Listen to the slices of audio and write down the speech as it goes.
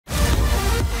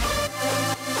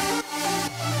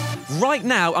Right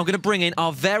now, I'm going to bring in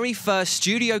our very first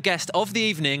studio guest of the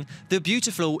evening, the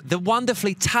beautiful, the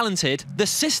wonderfully talented, the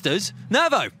sisters,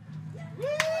 Nervo.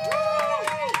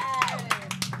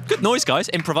 Good noise, guys.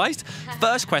 Improvised.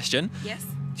 First question. Yes?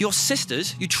 Your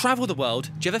sisters, you travel the world.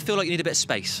 Do you ever feel like you need a bit of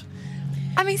space?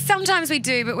 I mean, sometimes we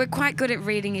do, but we're quite good at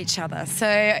reading each other.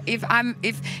 So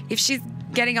if she's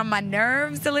getting on my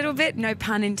nerves a little bit, no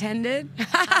pun intended,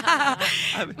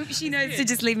 she knows to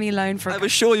just leave me alone for a I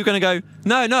was sure you were going to go,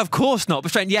 no, of course not. But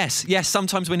straight, yes,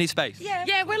 sometimes we need space.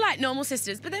 Yeah, we're like normal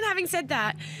sisters. But then having said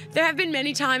that, there have been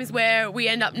many times where we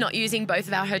end up not using both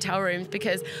of our hotel rooms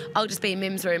because I'll just be in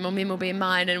Mim's room or Mim will be in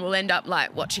mine, and we'll end up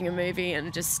like watching a movie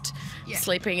and just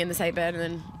sleeping in the same bed,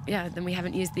 and then we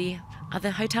haven't used the other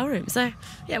hotel room. So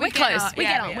yeah, we're close. We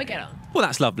get on. Well,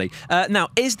 that's lovely. Now,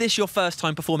 is this your first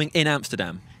time performing in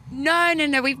Amsterdam?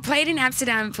 No. We've played in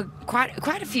Amsterdam for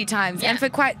quite a few times and for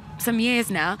quite some years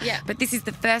now. Yeah. But this is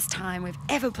the first time we've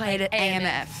ever played at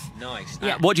AMF. Nice.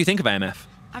 Yeah. What do you think of AMF?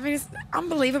 I mean, it's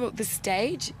unbelievable. The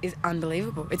stage is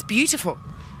unbelievable. It's beautiful.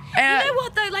 You know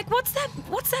what though? Like, what's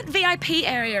that VIP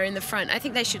area in the front? I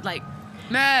think they should like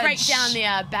merge. Break down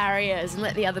the barriers and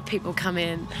let the other people come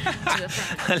in to the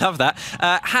front. I love that.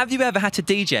 Have you ever had to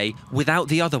DJ without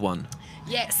the other one?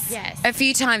 Yes. A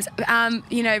few times.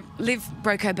 You know, Liv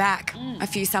broke her back a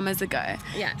few summers ago.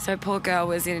 Yeah. So poor girl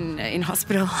was in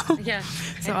hospital. Yeah.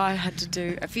 So I had to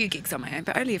do a few gigs on my own,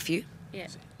 but only a few. Yeah.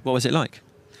 What was it like?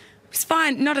 It was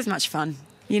fine. Not as much fun.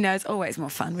 You know, it's always more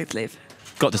fun with Liv.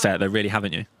 Got to say it though, really,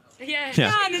 haven't you? Yeah.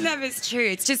 No, it's true.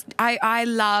 It's just, I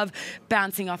love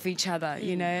bouncing off each other,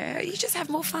 you know. You just have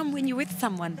more fun when you're with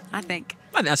someone, I think.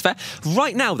 I think that's fair.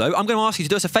 Right now, though, I'm going to ask you to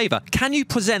do us a favour. Can you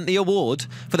present the award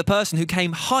for the person who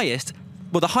came highest,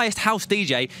 well, the highest house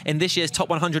DJ in this year's Top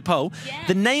 100 poll? Yeah.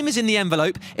 The name is in the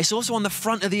envelope. It's also on the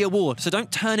front of the award, so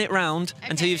don't turn it round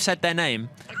until you've said their name.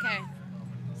 Okay.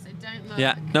 So don't look.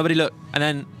 Yeah, nobody look. And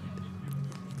then,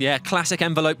 yeah, classic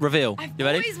envelope reveal. You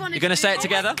ready? You're going to say it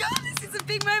together? Oh my God, this is a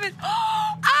big moment.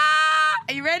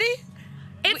 Are you ready?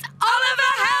 It's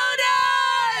Oliver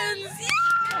Heldens! Yeah!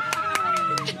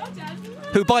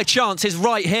 Who, by chance, is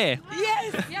right here.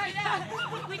 Yes!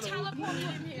 We teleported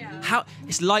him here. How?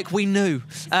 It's like we knew. Do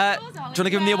you want to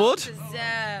give him the award?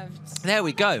 Deserved. There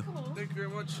we go. Thank you very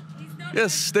much.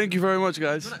 Yes, thank you very much,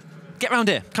 guys. Get round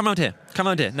here. Come round here. Come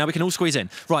round here. Now we can all squeeze in.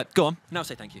 Right, go on. Now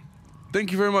say thank you.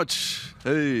 Thank you very much.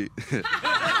 Hey.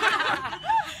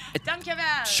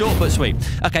 Short but sweet.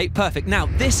 Okay, perfect. Now,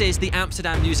 this is the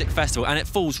Amsterdam Music Festival, and it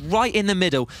falls right in the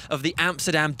middle of the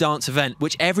Amsterdam dance event,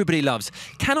 which everybody loves.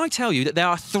 Can I tell you that there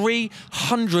are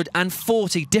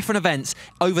 340 different events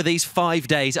over these 5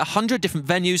 days, 100 different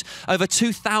venues, over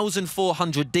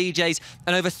 2,400 DJs,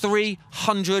 and over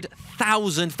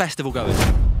 300,000 festival goers?